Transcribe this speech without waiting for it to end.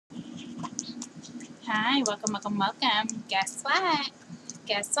Hi, welcome, welcome, welcome. Guess what?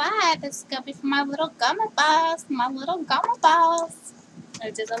 Guess what? This is gonna be for my little gummy balls. My little gummy balls.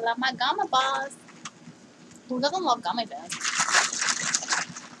 I just love my gummy balls. Who doesn't love gummy bears?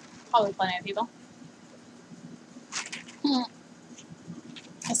 Probably plenty of people.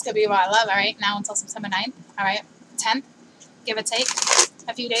 This could be what I love, alright? Now until September 9th, alright? 10th, give or take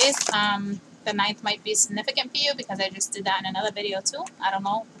a few days. The 9th might be significant for you because I just did that in another video too. I don't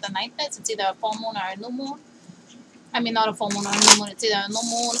know what the 9th is. It's either a full moon or a new moon. I mean, not a full moon or a new moon. It's either a new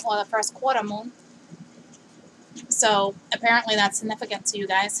moon or the first quarter moon. So apparently that's significant to you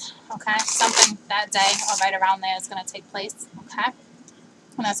guys, okay? Something that day or right around there is going to take place, okay?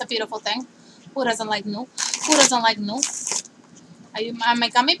 And that's a beautiful thing. Who doesn't like new? Who doesn't like new? Am I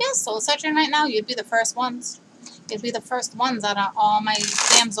gummy bear soul searching right now? You'd be the first ones. You'd be the first ones out of all my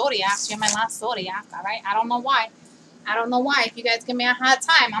damn zodiacs. You're my last zodiac, all right? I don't know why. I don't know why. If you guys give me a hard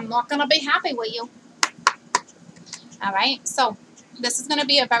time, I'm not going to be happy with you. All right? So this is going to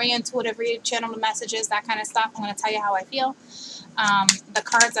be a very intuitive read, channel the messages, that kind of stuff. I'm going to tell you how I feel. The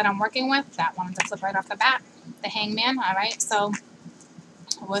cards that I'm working with, that one to flip right off the bat, the Hangman, all right? So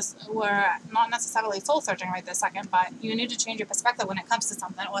we're not necessarily soul searching right this second, but you need to change your perspective when it comes to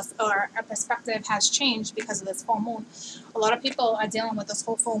something, or a perspective has changed because of this full moon. A lot of people are dealing with this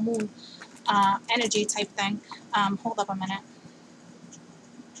whole full moon energy type thing. Hold up a minute.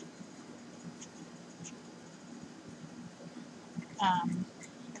 I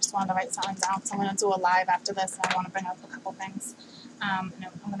just wanted to write something down, so I'm going to do a live after this, and I want to bring up a couple things. I'm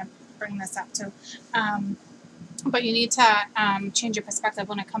going to bring this up too. But you need to change your perspective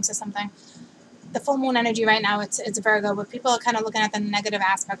when it comes to something. The full moon energy right now, it's Virgo, but people are kind of looking at the negative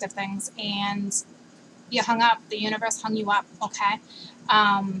aspect of things, and you hung up. The universe hung you up, okay?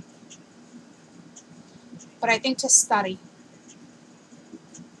 But I think to study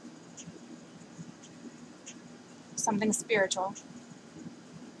something spiritual,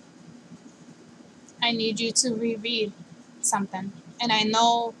 I need you to reread something. And I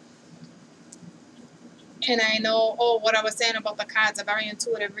know, oh, what I was saying about the cards, a very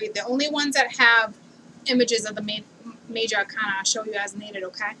intuitive read. The only ones that have images of the major arcana, I'll show you as needed,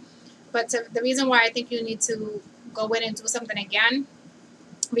 okay? But the reason why I think you need to go in and do something again,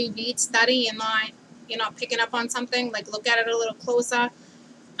 reread, study, and not, picking up on something, like look at it a little closer.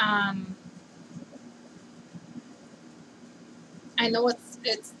 I know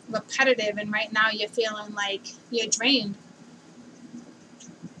it's repetitive, and right now you're feeling like you're drained.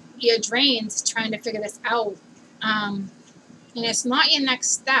 You're drained trying to figure this out. And it's not your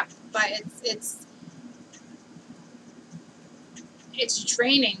next step, but it's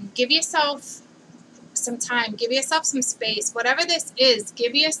draining. Give yourself some time. Give yourself some space. Whatever this is,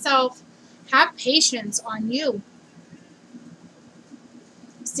 have patience on you.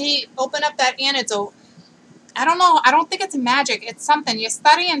 See, open up that antidote. I don't know. I don't think it's magic. It's something. You're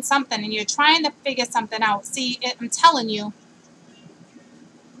studying something and you're trying to figure something out. See, I'm telling you,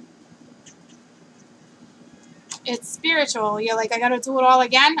 it's spiritual. You're like, I got to do it all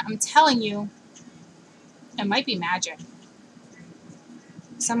again. I'm telling you, it might be magic.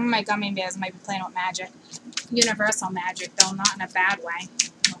 Some of my gummy bears might be playing with magic. Universal magic, though, not in a bad way.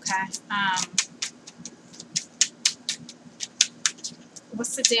 Okay?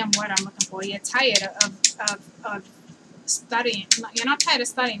 What's the damn word I'm looking for? You're tired of studying. You're not tired of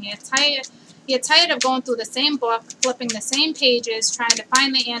studying. You're tired of going through the same book, flipping the same pages, trying to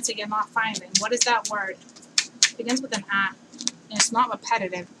find the answer you're not finding. What is that word? It begins with an I, and it's not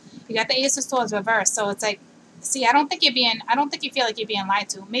repetitive. You got the Ace of Swords reversed, so it's like, see, I don't think you feel like you're being lied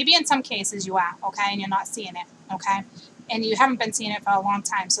to. Maybe in some cases you are, okay, and you're not seeing it, okay? And you haven't been seeing it for a long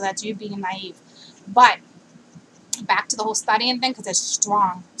time, so that's you being naive. But back to the whole studying thing, because it's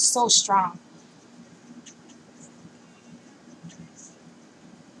strong, so strong.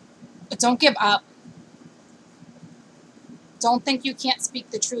 But don't give up. Don't think you can't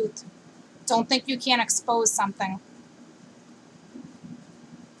speak the truth. Don't think you can't expose something.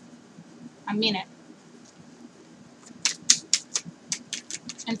 I mean it.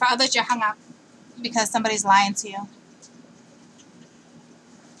 And for others, you're hung up because somebody's lying to you.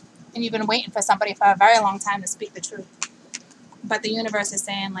 And you've been waiting for somebody for a very long time to speak the truth. But the universe is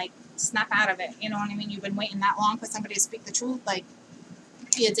saying, like, snap out of it. You know what I mean? You've been waiting that long for somebody to speak the truth. Like,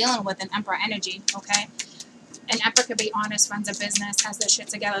 you're dealing with an Emperor energy, okay? An Emperor could be honest, runs a business, has their shit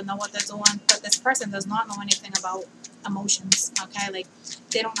together, know what they're doing. But this person does not know anything about emotions, okay? Like,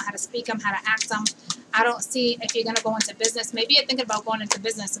 they don't know how to speak them, how to act them. I don't see if you're going to go into business. Maybe you're thinking about going into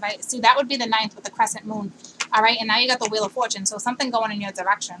business. If I see, that would be the 9th with the crescent moon. All right, and now you got the Wheel of Fortune, so something going in your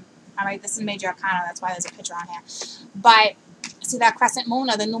direction. All right, this is major arcana. That's why there's a picture on here. But See that crescent moon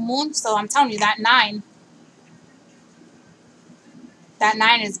or the new moon? So I'm telling you, that 9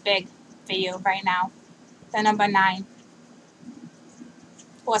 is big for you right now. The number 9.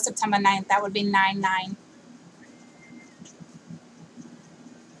 For September 9th, that would be 9-9.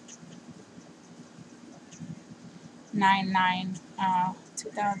 Nine,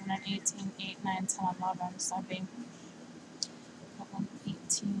 2018, 8, 9, 10, 11. So I'd be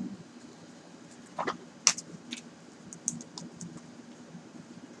 18.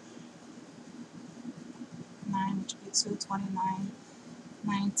 9, which would be 2, 29.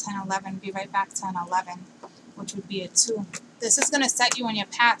 9, 10, 11. Be right back to an 11, which would be a 2. This is going to set you on your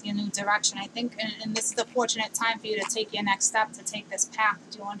path, your new direction. I think, and this is a fortunate time for you to take your next step, to take this path.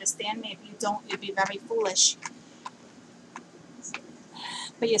 Do you understand me? If you don't, you'd be very foolish.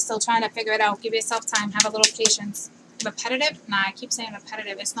 But you're still trying to figure it out. Give yourself time. Have a little patience. Repetitive? Nah, I keep saying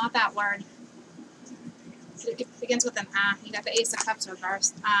repetitive. It's not that word. It begins with an ah. You got the Ace of Cups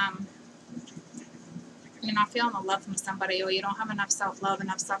reversed. You're not feeling the love from somebody, or you don't have enough self-love,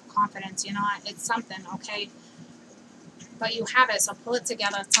 enough self-confidence. You know, it's something, okay? But you have it, so pull it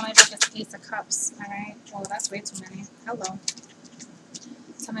together. Tell me about this Ace of Cups, all right? Oh, that's way too many. Hello.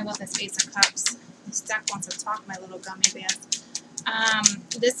 Tell me about this Ace of Cups. This deck wants to talk, my little gummy bears.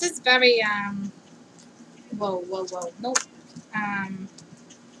 This is very, whoa. Nope.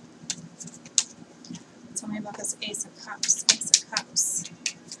 Tell me about this Ace of Cups. Ace of Cups.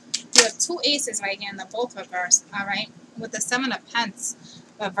 You have 2 aces right here, and they're both reversed, all right? With the 7 of Pence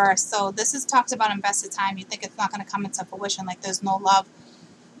reversed. So this is talks about invested time. You think it's not going to come into fruition, like there's no love.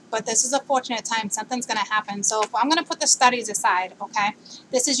 But this is a fortunate time. Something's going to happen. So if I'm going to put the studies aside, okay?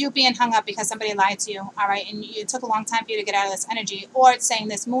 This is you being hung up because somebody lied to you, all right? And it took a long time for you to get out of this energy. Or it's saying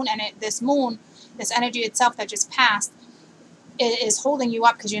this moon, this energy itself that just passed, it is holding you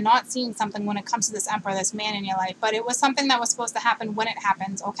up because you're not seeing something when it comes to this emperor, this man in your life. But it was something that was supposed to happen when it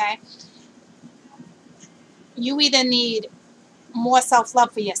happens, okay? You either need more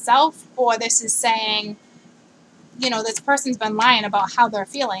self-love for yourself, or this is saying, you know, this person's been lying about how they're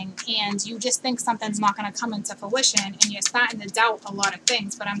feeling, and you just think something's not going to come into fruition, and you're starting to doubt a lot of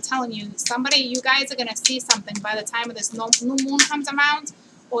things. But I'm telling you, you guys are going to see something by the time of this new moon comes around,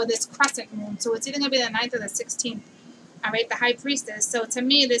 or this crescent moon. So it's either going to be the 9th or the 16th. All right, the High Priestess. So to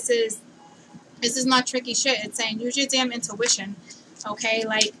me, this is not tricky shit. It's saying use your damn intuition. Okay,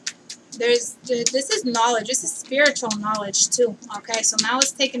 like this is knowledge. This is spiritual knowledge too. Okay, so now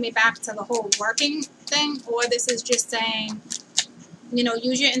it's taking me back to the whole working thing, or this is just saying, you know,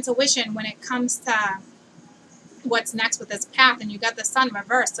 use your intuition when it comes to what's next with this path. And you got the Sun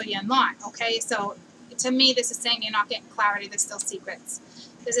reversed, so you're not. Okay, so to me, this is saying you're not getting clarity. There's still secrets.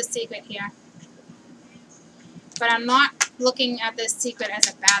 There's a secret here. But I'm not looking at this secret as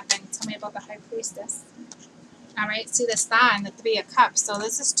a bad thing. Tell me about the High Priestess. All right, see the Star and the 3 of Cups. So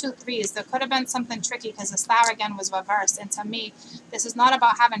this is 2 3s. There could have been something tricky because the Star again was reversed. And to me, this is not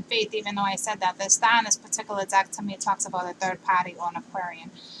about having faith, even though I said that. The Star in this particular deck, to me, talks about a third party or an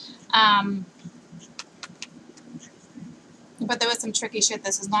Aquarian. But there was some tricky shit.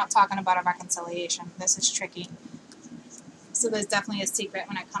 This is not talking about a reconciliation. This is tricky. So there's definitely a secret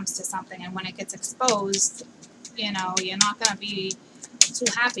when it comes to something. And when it gets exposed, you know, you're not going to be too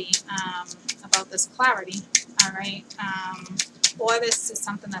happy about this clarity, all right? Or this is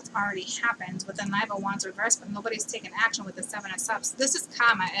something that's already happened with the 9 of Wands reversed, but nobody's taken action with the 7 of Cups. This is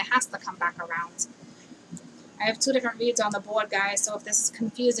karma. It has to come back around. I have 2 different reads on the board, guys, so if this is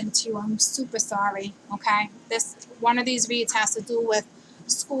confusing to you, I'm super sorry, okay? One of these reads has to do with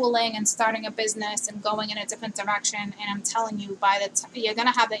schooling and starting a business and going in a different direction, and I'm telling you, you're going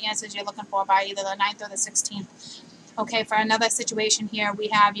to have the answers you're looking for by either the 9th or the 16th. Okay, for another situation here, we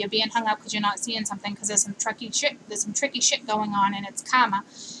have you're being hung up because you're not seeing something because there's some tricky shit going on, and it's karma,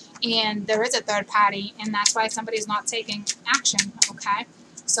 and there is a third party, and that's why somebody's not taking action, okay?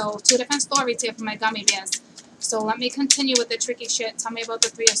 So 2 different stories here for my gummy bears. So let me continue with the tricky shit. Tell me about the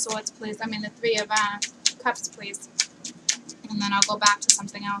 3 of Swords, please. I mean the 3 of Cups, please. And then I'll go back to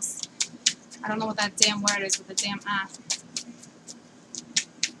something else. I don't know what that damn word is with the damn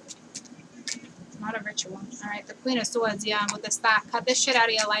Not a ritual. Alright, the Queen of Swords, yeah, with the Star. Cut this shit out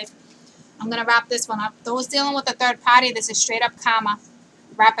of your life. I'm going to wrap this one up. Those dealing with the third party, this is straight up karma.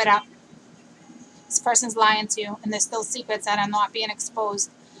 Wrap it up. This person's lying to you, and there's still secrets that are not being exposed.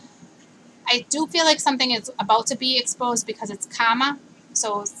 I do feel like something is about to be exposed because it's karma.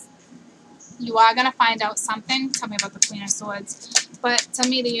 So you are going to find out something. Tell me about the Queen of Swords. But to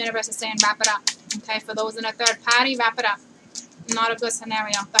me, the universe is saying wrap it up. Okay, for those in a third party, wrap it up. Not a good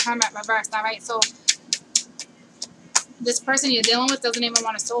scenario. The Hermit reversed, all right? So This person you're dealing with doesn't even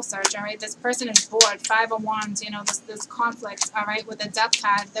want to soul search, all right? This person is bored. 5 of Wands, you know, this conflict, all right? With the Death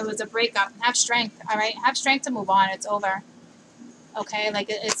card, there was a breakup. Have strength, all right? Have strength to move on. It's over, okay?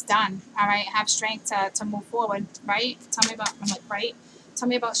 Like, it's done, all right? Have strength to move forward, right? Tell me about, I'm like, right? Tell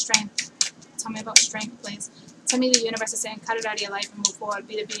me about strength. Tell me about strength, please. Tell me the universe is saying, cut it out of your life and move forward.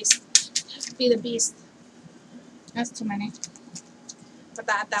 Be the beast. Be the beast. That's too many. But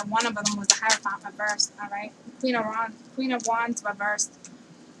that one of them was the Hierophant reversed, all right? Queen of Wands reversed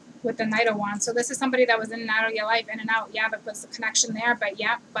with the Knight of Wands. So this is somebody that was in and out of your life, in and out. Yeah, there was a connection there, but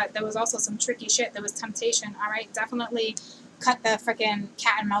yeah, but there was also some tricky shit. There was temptation, all right? Definitely cut the freaking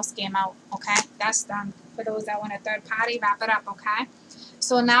cat and mouse game out, okay? That's done. For those that want a third party, wrap it up, okay?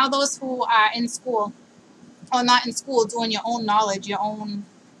 So now those who are in school, or not in school, doing your own knowledge, your own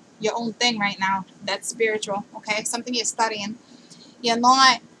thing right now, that's spiritual, okay? Something you're studying. You're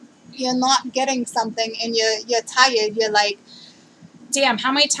not getting something, and you're tired. You're like, damn,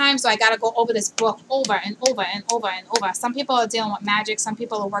 how many times do I gotta go over this book over and over and over and over? Some people are dealing with magic. Some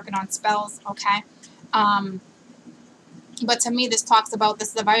people are working on spells, okay? But to me, this talks about,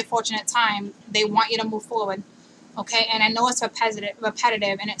 this is a very fortunate time. They want you to move forward, okay? And I know it's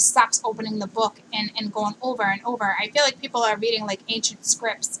repetitive, and it sucks opening the book and going over and over. I feel like people are reading like ancient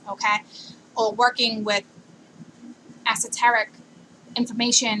scripts, okay? Or working with esoteric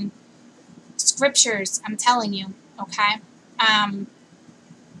information, scriptures, I'm telling you, okay? And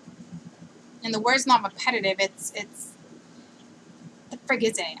the word's not repetitive, it's the frig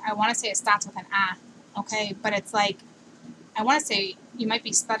is it? I want to say it starts with an A, okay? But it's like, I want to say you might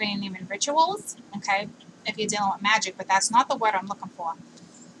be studying even rituals, okay? If you're dealing with magic, but that's not the word I'm looking for.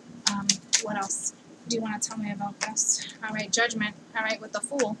 What else do you want to tell me about this? All right, Judgment, all right, with the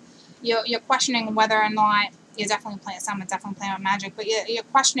Fool. You're questioning whether or not, you're definitely playing, someone's definitely playing with magic, but you're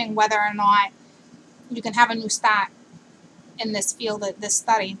questioning whether or not you can have a new start in this field, this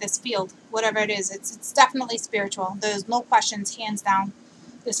study, this field, whatever it is. It's definitely spiritual. There's no questions, hands down.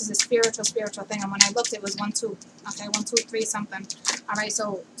 This is a spiritual thing. And when I looked, it was 1, 2. Okay, 1, 2, 3 something. All right,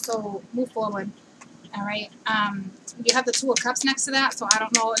 so move forward. All right. You have the Two of Cups next to that, so I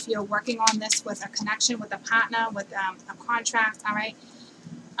don't know if you're working on this with a connection, with a partner, with a contract. All right.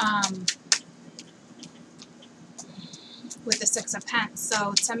 With the Six of Pentacles.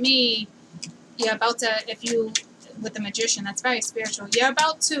 So to me, you're about to, with the Magician, that's very spiritual. You're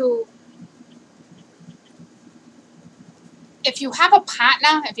about to, if you have a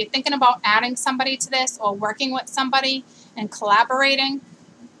partner, if you're thinking about adding somebody to this or working with somebody and collaborating,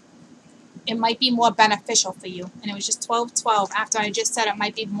 it might be more beneficial for you. And it was just 12-12. After I just said it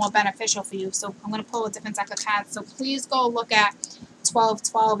might be more beneficial for you. So I'm going to pull a different deck of cards. So please go look at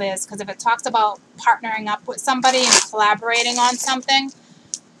 12-12 is, because if it talks about partnering up with somebody and collaborating on something,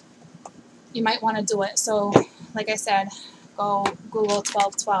 you might want to do it. So, like I said, go Google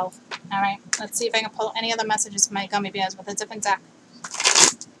 12-12. All right, let's see if I can pull any other messages from my gummy bears with a different deck.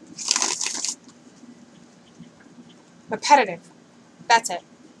 Repetitive. That's it.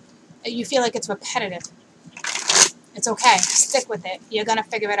 You feel like it's repetitive. It's okay. Stick with it. You're gonna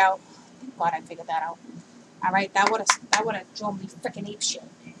figure it out. Thank God I figured that out. All right, that would have drove me freaking ape shit.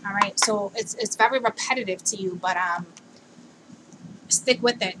 All right, so it's very repetitive to you, but stick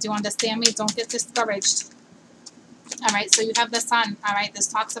with it. Do you understand me? Don't get discouraged. All right, so you have the Sun. All right, this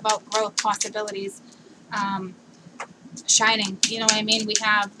talks about growth, possibilities, shining. You know what I mean? We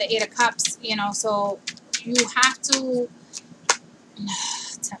have the Eight of Cups. You know, so you have to.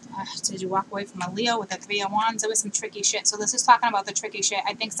 Did you walk away from a Leo with the Three of Wands? There was some tricky shit. So this is talking about the tricky shit.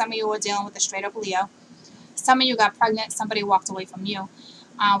 I think some of you were dealing with a straight up Leo. Some of you got pregnant. Somebody walked away from you.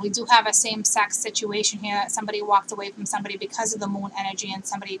 We do have a same-sex situation here. Somebody walked away from somebody because of the moon energy, and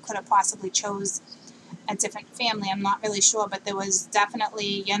somebody could have possibly chose a different family. I'm not really sure, but there was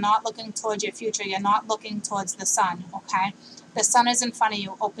definitely, you're not looking towards your future. You're not looking towards the sun, okay? The sun is in front of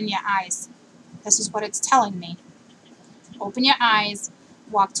you. Open your eyes. This is what it's telling me. Open your eyes.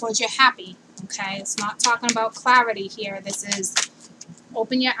 Walk towards your happy, okay? It's not talking about clarity here. This is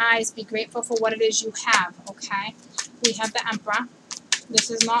open your eyes. Be grateful for what it is you have, okay? We have the Emperor. This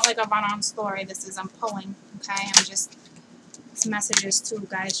is not like a run-on story. This is, I'm pulling, okay? I'm just, it's messages too,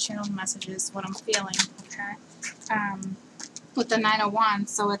 guys. Channel messages, what I'm feeling, okay? With the Nine of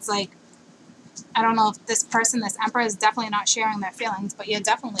Wands, so it's like, I don't know if this person, this Emperor, is definitely not sharing their feelings, but you're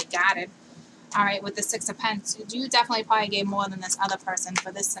definitely guarded. All right, with the Six of Pentacles, you definitely probably gave more than this other person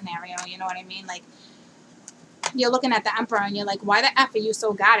for this scenario, you know what I mean? Like, you're looking at the Emperor and you're like, why the F are you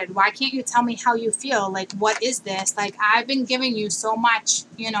so guarded? Why can't you tell me how you feel? Like, what is this? Like, I've been giving you so much,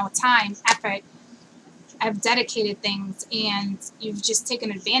 you know, time, effort, I've dedicated things and you've just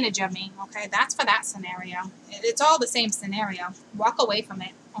taken advantage of me, okay? That's for that scenario. It's all the same scenario. Walk away from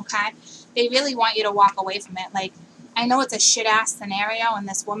it, okay? They really want you to walk away from it. Like, I know it's a shit-ass scenario and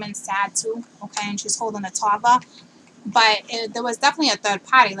this woman's sad too, okay? And she's holding a toddler. But there was definitely a third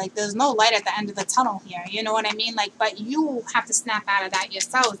party. Like, there's no light at the end of the tunnel here. You know what I mean? Like, but you have to snap out of that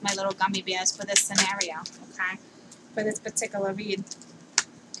yourselves, my little gummy bears, for this scenario, okay? For this particular read.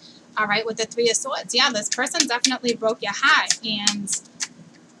 All right, with the Three of Swords. Yeah, this person definitely broke your heart. And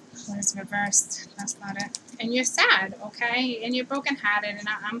what is reversed? That's not it. And you're sad, okay? And you're brokenhearted. And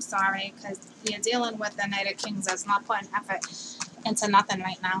I'm sorry, because you're dealing with the Knight of Kings that's not putting effort into nothing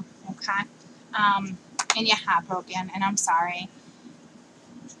right now, okay? And you're heartbroken, and I'm sorry.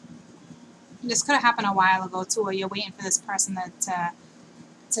 This could have happened a while ago, too, or you're waiting for this person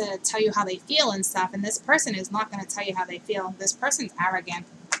to tell you how they feel and stuff. And this person is not going to tell you how they feel. This person's arrogant.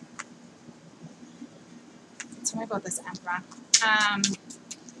 Tell me about this Emperor.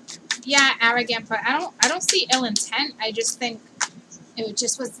 Yeah, arrogant, but I don't see ill intent. I just think it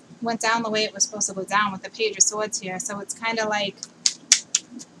just went down the way it was supposed to go down with the Page of Swords here. So it's kind of like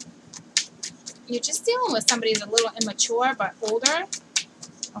you're just dealing with somebody who's a little immature but older.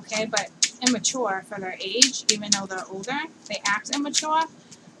 Okay, but immature for their age, even though they're older. They act immature.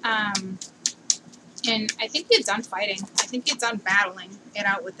 And I think you're done fighting. I think you're done battling it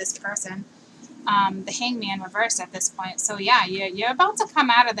out with this person. The Hangman reversed at this point. So yeah, you're about to come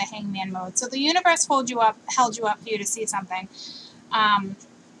out of the Hangman mode. So the universe held you up for you to see something.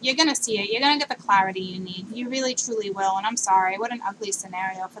 You're going to see it. You're going to get the clarity you need. You really, truly will. And I'm sorry. What an ugly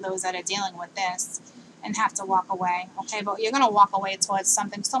scenario for those that are dealing with this and have to walk away. Okay, but you're going to walk away towards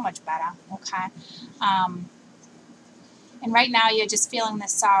something so much better. Okay. And right now you're just feeling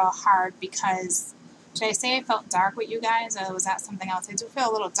this sorrow hard because... Should I say I felt dark with you guys, or was that something else? I do feel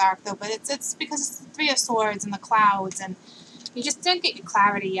a little dark, though, but it's because it's the Three of Swords and the clouds, and you just didn't get your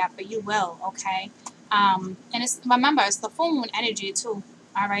clarity yet, but you will, okay? And remember, it's the full moon energy, too,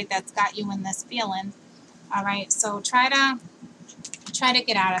 all right, that's got you in this feeling, all right? So try to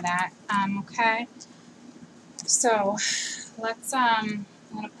get out of that, okay? So let's, I'm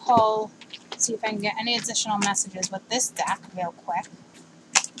going to pull, see if I can get any additional messages with this deck real quick.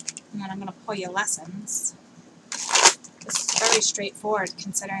 And then I'm going to pull your lessons. This is very straightforward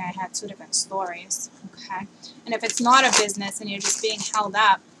considering I had two different stories. Okay. And if it's not a business and you're just being held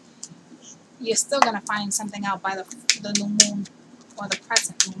up, you're still going to find something out by the new moon or the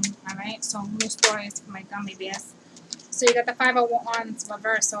crescent moon. Alright. So new stories for my gummy bears. So you got the Five of Wands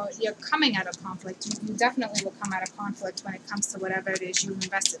reverse. So you're coming out of conflict. You definitely will come out of conflict when it comes to whatever it is you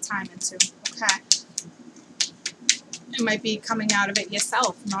invested time into. Okay. It might be coming out of it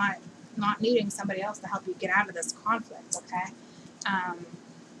yourself, not needing somebody else to help you get out of this conflict, okay?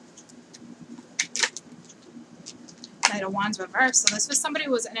 Knight of Wands reversed. So this was somebody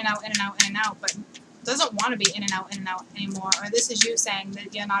who was in and out, in and out, in and out, but doesn't want to be in and out anymore. Or this is you saying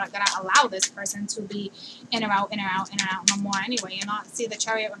that you're not going to allow this person to be in or out, in and out, in and out no more anyway. You're not, see the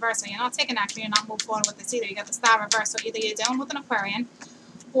Chariot reverse, so you're not taking action, you're not moving forward with this either. You got the Star reverse, so either you're dealing with an Aquarian,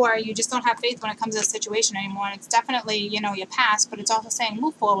 or you just don't have faith when it comes to the situation anymore. And it's definitely, your past, but it's also saying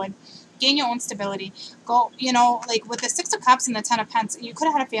move forward, gain your own stability. Go, like with the Six of Cups and the Ten of Pentacles, you could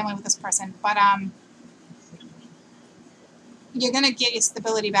have had a family with this person, but you're going to get your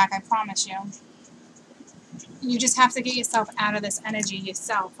stability back, I promise you. You just have to get yourself out of this energy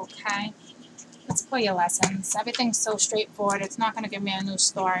yourself, okay? Let's pull your lessons. Everything's so straightforward. It's not going to give me a new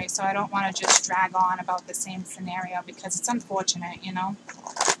story, so I don't want to just drag on about the same scenario because it's unfortunate,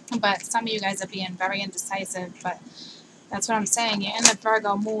 But some of you guys are being very indecisive, but that's what I'm saying. You're in the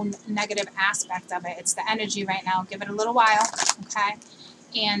Virgo moon negative aspect of it. It's the energy right now. Give it a little while, okay?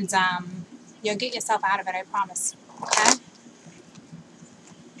 And you'll get yourself out of it, I promise, okay?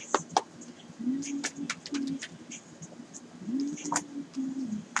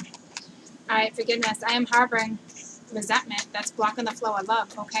 Alright, forgiveness. I am harboring resentment that's blocking the flow of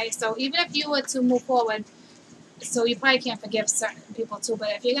love, okay? So even if you were to move forward, so you probably can't forgive certain people too, but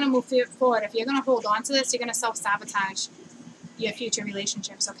if you're going to move forward, if you're going to hold on to this, you're going to self-sabotage your future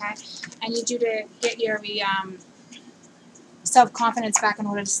relationships, okay? I need you to get your self-confidence back in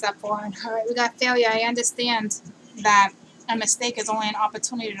order to step forward. Alright, we got failure. I understand that a mistake is only an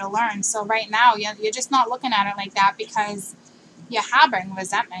opportunity to learn. So right now, you're just not looking at it like that because you're harboring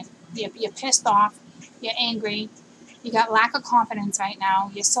resentment. You're pissed off. You're angry. You got lack of confidence right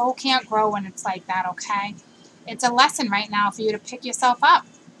now. Your soul can't grow when it's like that, okay? It's a lesson right now for you to pick yourself up,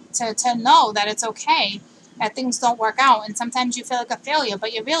 to know that it's okay, that things don't work out. And sometimes you feel like a failure,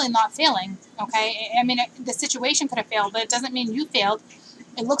 but you're really not failing, okay? I mean, the situation could have failed, but it doesn't mean you failed.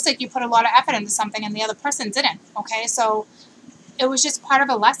 it looks like you put a lot of effort into something and the other person didn't, okay? So it was just part of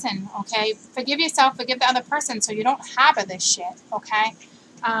a lesson, okay? Forgive yourself, forgive the other person so you don't harbor this shit, okay?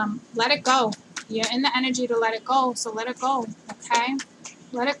 Let it go. You're in the energy to let it go, so let it go, okay?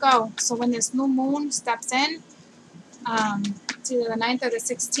 Let it go. So when this new moon steps in, to the 9th or the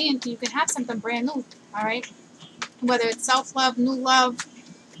 16th, you can have something brand new, all right? Whether it's self-love, new love,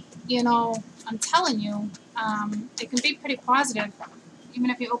 you know, I'm telling you, it can be pretty positive, even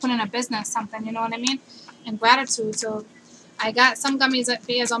if you're opening a business, something, you know what I mean? And gratitude. So I got some gummies at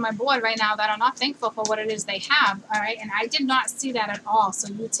beers on my board right now that are not thankful for what it is they have, all right? And I did not see that at all.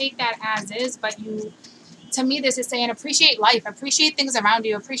 So you take that as is, but you, to me, this is saying appreciate life, appreciate things around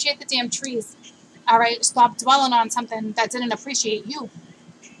you, appreciate the damn trees, all right? Stop dwelling on something that didn't appreciate you.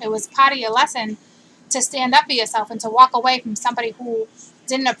 It was part of your lesson to stand up for yourself and to walk away from somebody who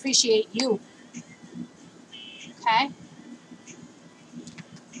didn't appreciate you, okay?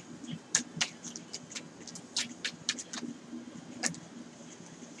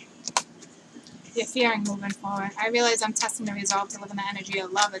 You're fearing moving forward. I realize I'm testing the resolve to live in the energy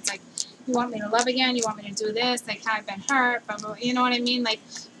of love. It's like, you want me to love again? You want me to do this? Like, I've been hurt, but you know what I mean? Like,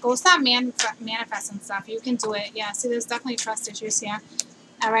 go stop manifesting stuff. You can do it. Yeah, see, there's definitely trust issues here.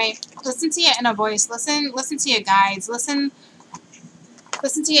 All right, listen to your inner voice. Listen to your guides. Listen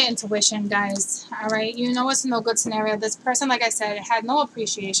to your intuition, guys. All right, you know it's no good scenario. This person, like I said, had no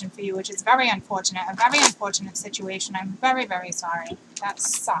appreciation for you, which is very unfortunate. A very unfortunate situation. I'm very, very sorry. That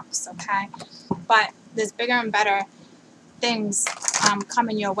sucks. Okay, but there's bigger and better things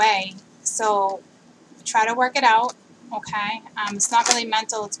coming your way. So try to work it out. Okay, it's not really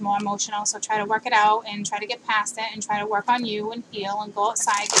mental, it's more emotional, so try to work it out and try to get past it and try to work on you and heal and go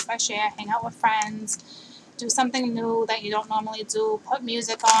outside, get fresh air, hang out with friends, do something new that you don't normally do, put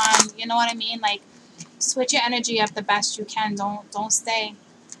music on, you know what I mean? Like, switch your energy up the best you can. Don't stay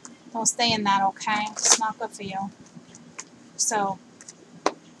in that, okay? It's not good for you. So,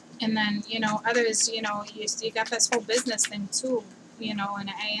 and then, you know, others, you know, you got this whole business thing too, you know, and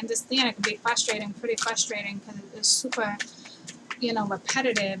I understand it can be frustrating, pretty frustrating, because it's super, you know,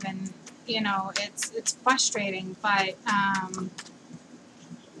 repetitive, and, you know, it's frustrating, but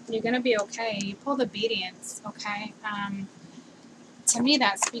you're going to be okay. You pulled obedience, okay? To me,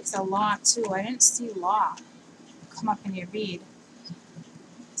 that speaks a law, too. I didn't see law come up in your read.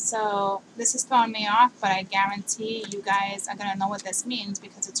 So this is throwing me off, but I guarantee you guys are going to know what this means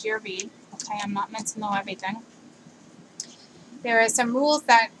because it's your read, okay? I'm not meant to know everything. There are some rules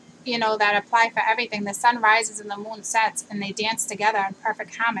that, you know, that apply for everything. The sun rises and the moon sets, and they dance together in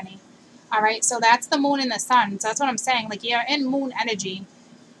perfect harmony. All right, so that's the moon and the sun. So that's what I'm saying. Like, you're in moon energy,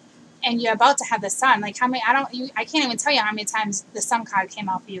 and you're about to have the sun. Like, how many? I can't even tell you how many times the sun card came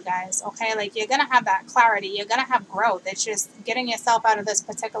out for you guys. Okay, like, you're gonna have that clarity. You're gonna have growth. It's just getting yourself out of this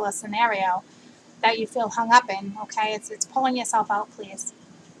particular scenario that you feel hung up in. Okay, it's pulling yourself out, please.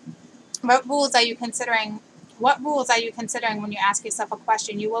 What rules are you considering? What rules are you considering when you ask yourself a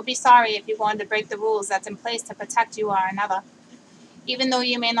question? You will be sorry if you're going to break the rules that's in place to protect you or another. Even though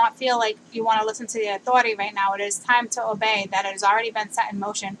you may not feel like you want to listen to the authority right now, it is time to obey that it has already been set in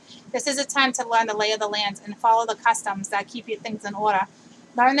motion. This is a time to learn the lay of the land and follow the customs that keep your things in order.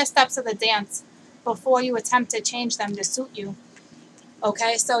 Learn the steps of the dance before you attempt to change them to suit you.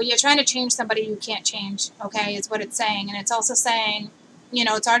 Okay, so you're trying to change somebody you can't change, okay, is what it's saying. And it's also saying, you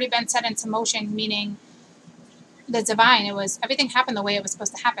know, it's already been set into motion, meaning the divine. Everything happened the way it was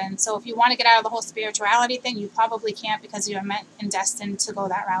supposed to happen. So if you want to get out of the whole spirituality thing, you probably can't because you're meant and destined to go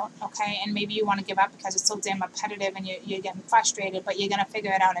that route, okay? And maybe you want to give up because it's so damn repetitive and you're getting frustrated, but you're going to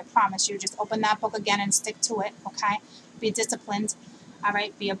figure it out, I promise you. Just open that book again and stick to it, okay? Be disciplined, all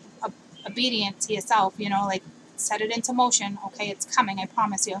right? Be obedient to yourself, you know, like, set it into motion, okay? It's coming, I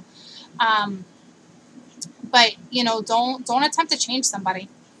promise you. But, you know, don't attempt to change somebody,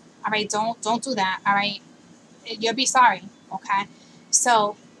 all right? Don't do that, all right? You'll be sorry, okay?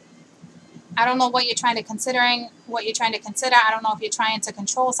 So I don't know what you're trying to consider. I don't know if you're trying to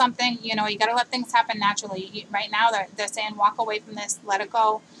control something. You know, you got to let things happen naturally. Right now, they're saying walk away from this, let it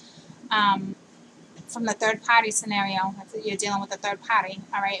go. From the third party scenario, if you're dealing with a third party,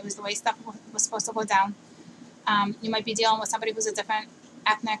 all right? It was the way stuff was supposed to go down. You might be dealing with somebody who's a different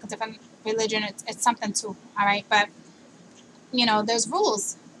ethnic, a different religion. It's something too, all right? But, you know, there's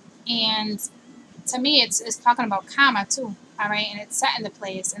rules. And to me, it's talking about karma too, all right? And it's set into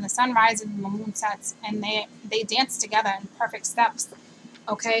place, and the sun rises and the moon sets, and they dance together in perfect steps,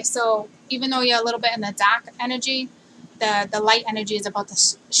 okay? So even though you're a little bit in the dark energy, the light energy is about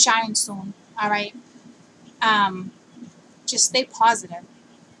to shine soon, all right? Just stay positive,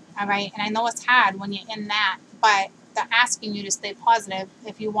 all right? And I know it's hard when you're in that, but they're asking you to stay positive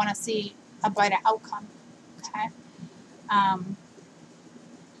if you want to see a brighter outcome. Okay.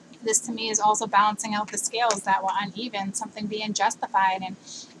 This to me is also balancing out the scales that were uneven, something being justified,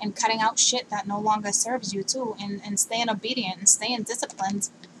 and cutting out shit that no longer serves you too, and staying obedient and staying disciplined.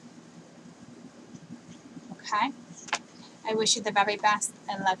 Okay? I wish you the very best.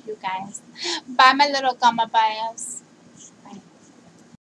 I love you guys. Bye, my little gumma bears.